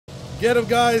Get him,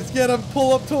 guys. Get him.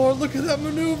 Pull up, Tor. Look at that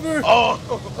maneuver. Oh.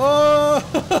 Oh.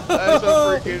 That's a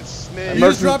freaking snake. You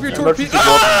just drop your torpedo.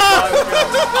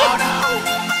 Oh, no.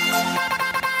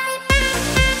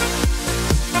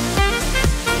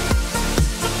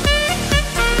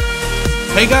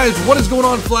 Hey guys, what is going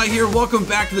on? Fly here. Welcome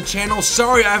back to the channel.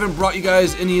 Sorry I haven't brought you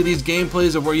guys any of these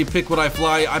gameplays of where you pick what I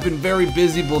fly. I've been very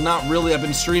busy, well not really. I've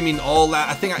been streaming all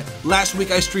last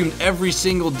week I streamed every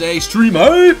single day. Stream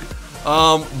hype!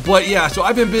 But yeah, so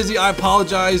I've been busy. I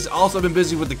apologize. Also, I've been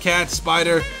busy with the cat,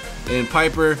 Spider, and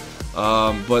Piper.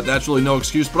 But that's really no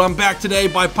excuse. But I'm back today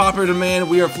by popular demand.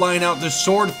 We are flying out the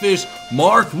Swordfish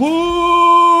Mark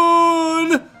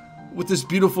 1 with this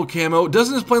beautiful camo.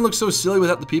 Doesn't this plane look so silly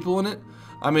without the people in it?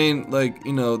 I mean, like,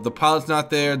 you know, the pilot's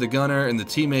not there, the gunner, and the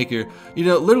tea maker. You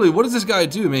know, literally, what does this guy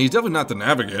do, man? He's definitely not the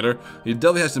navigator. He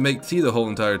definitely has to make tea the whole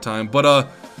entire time. But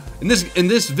in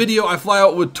this video, I fly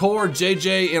out with Tor,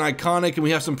 JJ, and Iconic, and we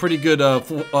have some pretty good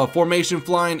formation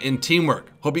flying and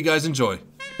teamwork. Hope you guys enjoy.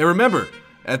 And remember,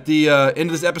 at the end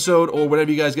of this episode, or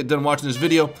whenever you guys get done watching this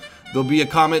video, there'll be a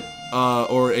comment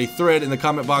or a thread in the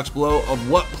comment box below of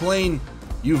what plane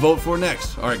you vote for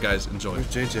next. All right, guys, enjoy. Where's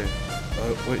JJ?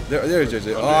 Wait, there's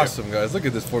JJ. Awesome, guys. Look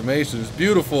at this formation. It's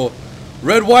beautiful.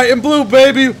 Red, white, and blue,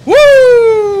 baby.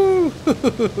 Woo!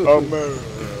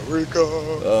 America.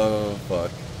 Oh, fuck.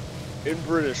 In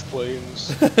British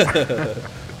planes. They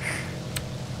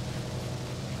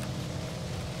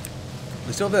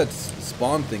still have that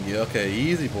spawn thingy. Okay,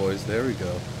 easy, boys. There we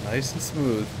go. Nice and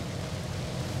smooth.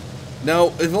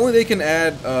 Now, if only they can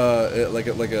add like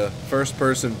a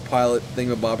first-person pilot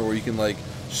thingamabobber where you can like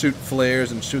shoot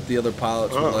flares and shoot the other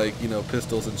pilots with like, you know,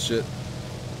 pistols and shit.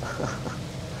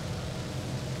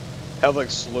 Have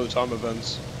like slow time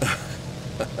events.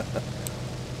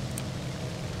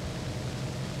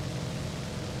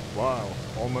 Wow,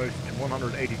 almost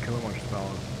 180 kilometers per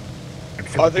hour.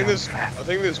 I think this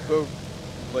boat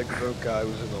guy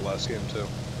was in the last game too.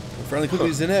 Friendly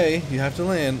cookies in A, you have to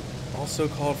land. Also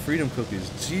called freedom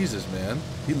cookies. Jesus, man.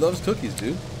 He loves cookies,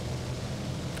 dude.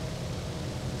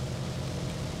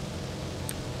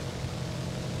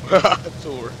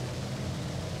 Tour.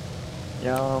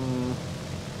 Kind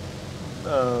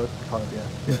of, yeah.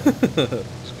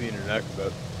 Just being an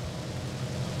acrobat.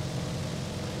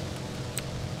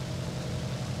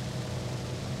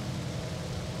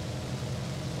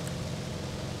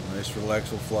 Nice,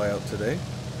 relaxful fly out today.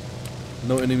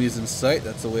 No enemies in sight.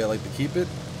 That's the way I like to keep it.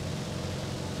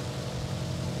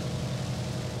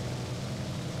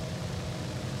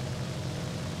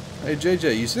 Hey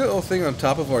JJ, you see that little thing on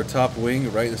top of our top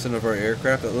wing, right in the center of our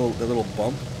aircraft? That little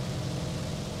bump,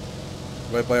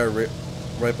 right by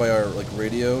our like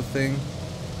radio thing.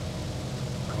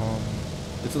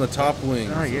 It's on the top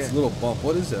wing. Oh, It's yeah. a little bump.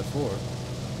 What is that for?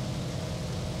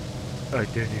 I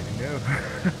don't even know.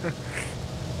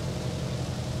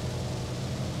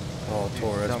 Oh,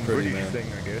 Tor, that's Some pretty, British man. thing,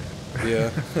 I guess.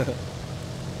 Yeah.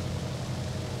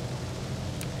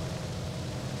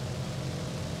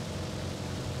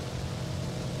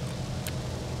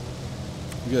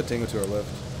 We got a tango to our left.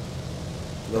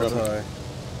 Left high.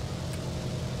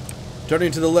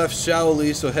 Turning to the left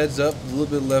shallowly, so heads up. A little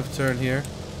bit left turn here.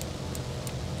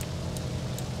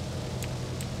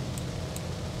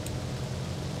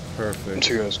 Perfect.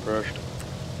 Two guys crashed.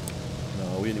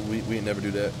 No, we never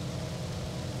do that.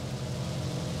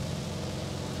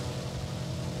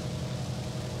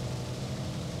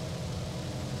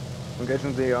 I'm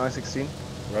getting the I-16.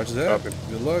 Roger that. Copy.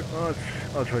 Good luck.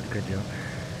 I'll try to cut you.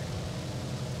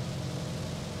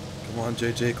 Come on,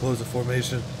 JJ, close the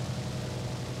formation.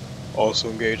 Also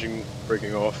engaging,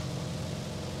 breaking off.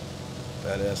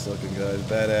 Badass looking, guys.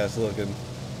 Badass looking.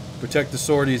 Protect the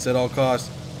sorties at all costs.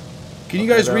 Can you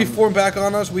guys reform back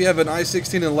on us? We have an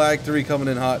I-16 and lag 3 coming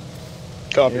in hot.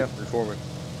 Copy. Yep. Reforming.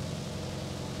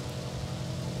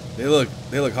 They look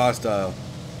hostile.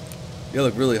 They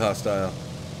look really hostile.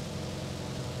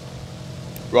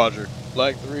 Roger.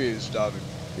 Lag 3 is stopping.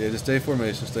 Yeah, just stay in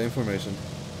formation. Stay in formation.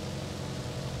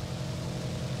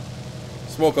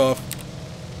 Smoke off.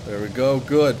 There we go.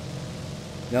 Good.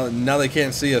 Now they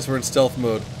can't see us. We're in stealth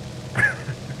mode.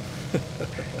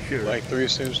 Sure. Lag 3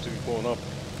 seems to be pulling up.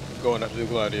 Going after the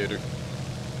Gladiator.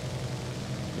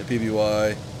 Yeah,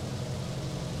 PBY.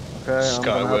 Okay, I'm Sky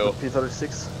gonna whale. have the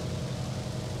P-36.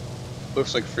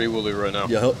 Looks like Free Willy right now.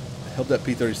 Yeah, help that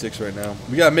P-36 right now.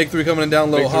 We got MiG 3 coming in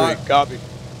down low Big 3, hot. copy.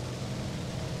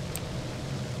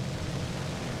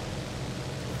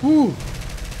 Whew.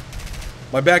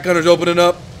 My back gunner's opening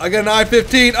up. I got an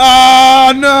I-15.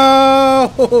 Oh,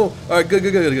 no! Alright,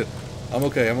 good. I'm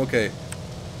okay.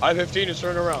 I-15 is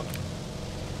turning around.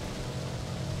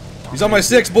 He's on my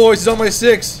 6, boys. He's on my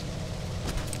 6.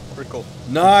 Critical.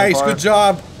 Nice, good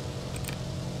job.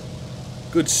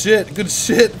 Good shit, good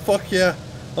shit. Fuck yeah.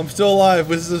 I'm still alive.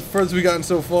 This is the furthest we've gotten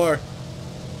so far.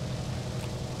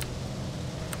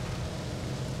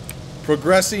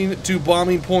 Progressing to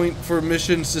bombing point for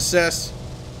mission success.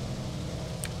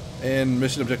 And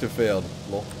mission objective failed.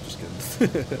 Lol, just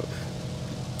kidding.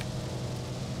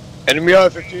 Enemy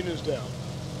I-15 is down.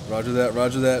 Roger that,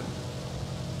 roger that.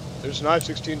 There's an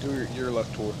I-16 to your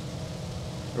left, Tor.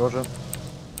 Roger.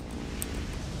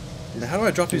 Now, how do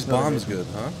I drop these bombs good,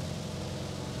 huh?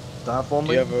 Dive for Do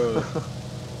me. you have a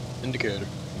indicator?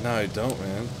 No, I don't,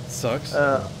 man. It sucks.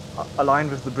 Align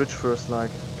with the bridge first,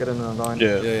 like, get in a line.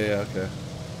 Yeah. Yeah, okay.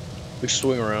 We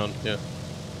swing around, yeah.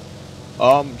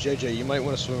 JJ, you might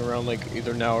want to swing around, like,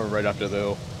 either now or right after the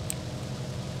hill.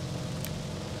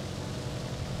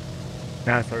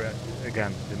 Nah, sorry,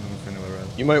 again, didn't move anywhere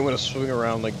else. You might want to swing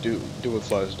around, like, do what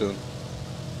Fly's doing.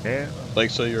 Yeah. Like,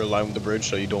 so you're aligned with the bridge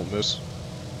so you don't miss.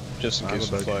 Just in I'm case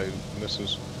the about Fly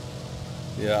misses.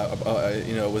 Yeah,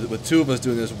 you know, with two of us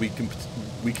doing this, we can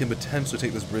potentially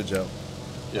take this bridge out.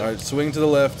 Yeah. All right, swing to the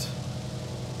left.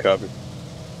 Copy.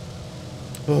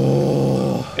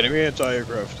 Oh. Enemy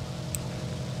anti-aircraft.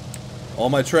 All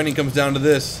my training comes down to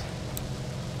this.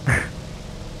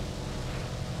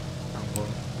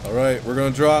 All right, we're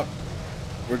gonna drop.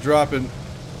 We're dropping.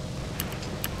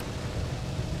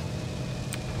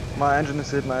 My engine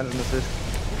is hit,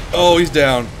 Oh, he's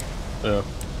down. Yeah.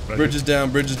 Bridge is down,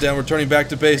 bridge is down. We're turning back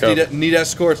to base. Copy. Need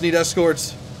escorts, need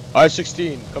escorts.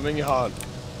 I-16, coming in hot.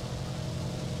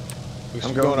 I'm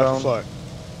going going after down. Fly.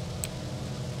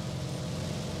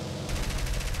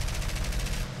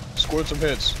 Scored some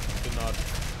hits. Did not.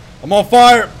 I'm on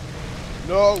fire.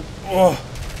 No! Oh,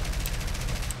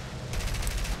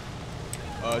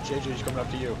 JJ's coming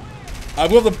after you. I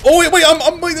will the. Oh wait,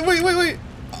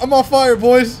 I'm on fire,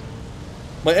 boys.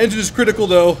 My engine is critical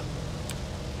though.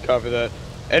 Copy that.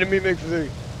 Enemy MiG-3.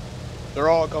 They're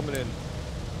all coming in.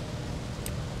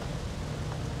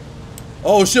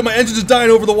 Oh shit, my engine is dying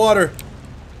over the water.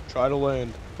 Try to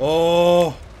land.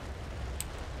 Oh,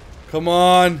 come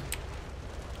on.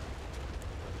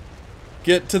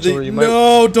 Get to the. Sorry,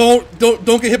 No, don't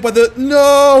get hit by the.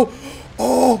 No.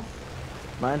 Oh.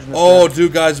 My engine is Oh, dead.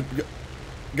 dude, guys,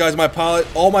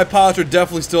 all my pilots are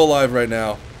definitely still alive right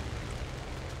now.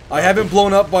 I haven't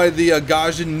blown up by the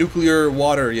Gaussian nuclear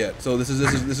water yet, so this is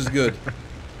good.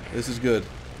 This is good.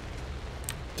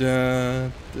 Da,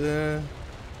 da,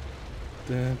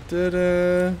 da, da,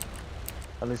 da.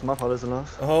 At least my pilot is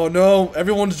alive. Oh no,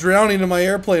 everyone's drowning in my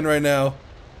airplane right now.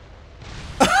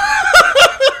 We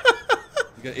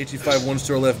got HE-51s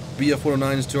to our left,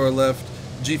 BF-109s to our left,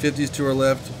 G-50s to our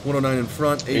left, 109 in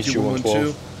front,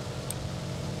 HE-112.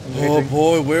 Oh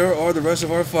boy, where are the rest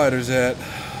of our fighters at?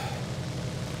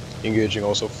 Engaging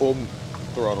also. Full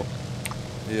throttle.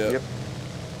 Yep.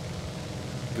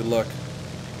 Good luck.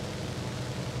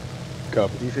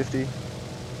 Copy. D50.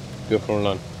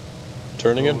 BF-109.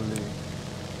 Turning in.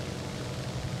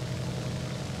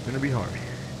 Gonna be hard.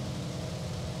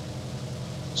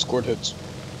 Scored hits.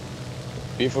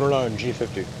 BF-109,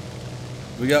 G-50.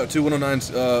 We got two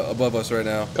 109s above us right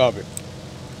now. Copy.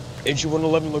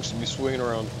 HE-111 looks to be swinging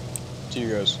around to you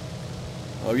guys.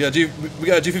 Oh yeah, we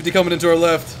got a G50 coming into our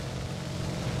left.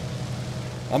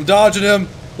 I'm dodging him.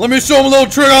 Let me show him a little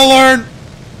trick I learned.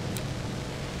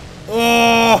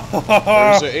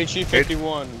 Oh. There's a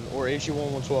HE-51 or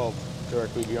HE-112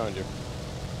 directly behind you.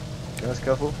 Guys,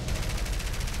 careful.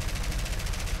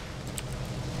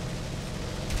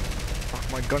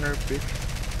 Fuck my gunner, bitch.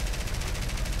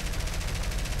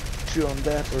 Chew on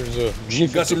that. There's a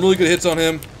G-50. Got some really good hits on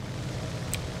him.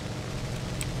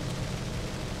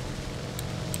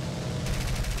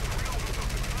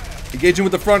 Engaging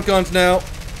with the front guns now.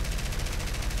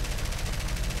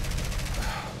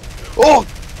 Oh!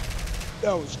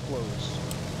 That was close.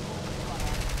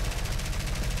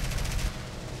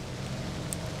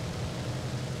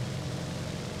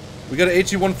 We got an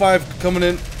HE-15 coming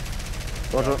in.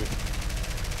 Roger.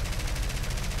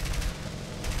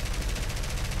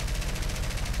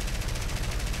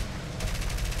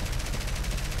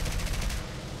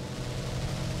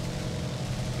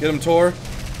 Get him, Tor.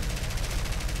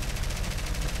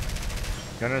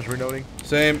 Gunners reloading.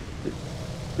 Same.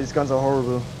 These guns are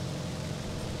horrible.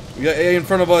 We got AA in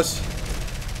front of us.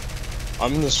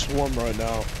 I'm in the swarm right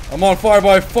now. I'm on fire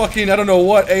by fucking, I don't know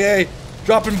what, AA.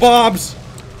 Dropping bombs.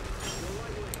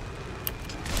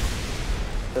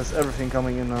 There's everything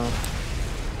coming in now.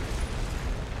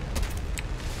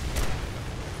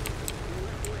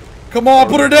 Come on,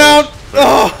 put her down.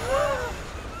 Oh.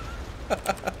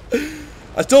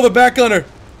 I still have a back gunner.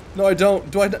 No, I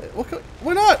don't. Do I?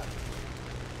 Why not?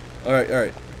 All right, all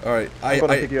right, all right. I'm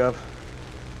gonna pick you up.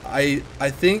 I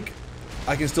think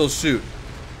I can still shoot.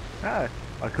 Ah,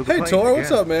 I killed the Hey, plane Tor, what's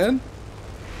again. up, man?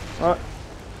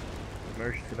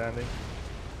 Emergency landing.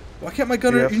 Why can't my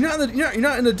gunner? Yes. You're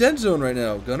not in the dead zone right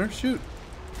now, gunner. Shoot.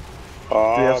 Do you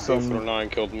have Some... some- 9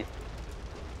 killed me.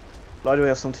 Why do we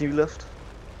have some TV left?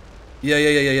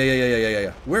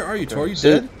 Yeah. Where are you, Tor? You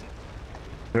So- dead?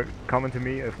 They're coming to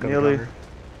me. I've got a Nearly. gunner.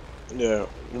 Yeah.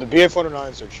 The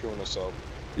BF-109s are chewing us up.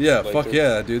 Yeah, Like, fuck they're-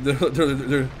 yeah,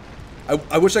 dude.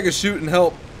 I wish I could shoot and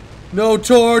help. No,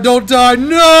 Tor, don't die.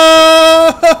 No!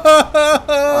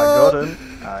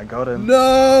 I got him.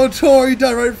 No, Tor, he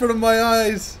died right in front of my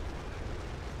eyes.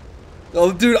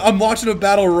 Oh, dude, I'm watching a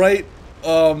battle right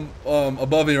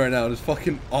above me right now. It's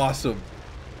fucking awesome.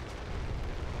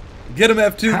 Get him,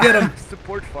 F2, get him.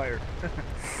 Support fire.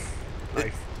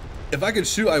 Nice. If I could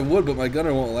shoot, I would, but my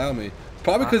gunner won't allow me.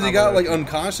 Probably because he I'm got gonna- like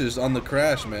unconscious on the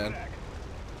crash, man.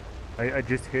 I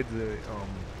just hit the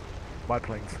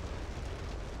biplanes.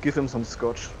 Give him some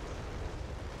scotch.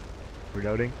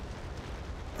 Reloading.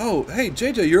 Oh, hey,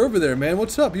 JJ, you're over there, man.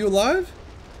 What's up? You alive?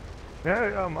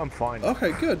 Yeah, I'm fine.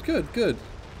 Okay, good.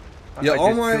 I Yeah, just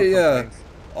killed some planes.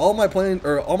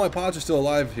 all my pods are still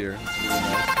alive here. It's really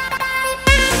nice.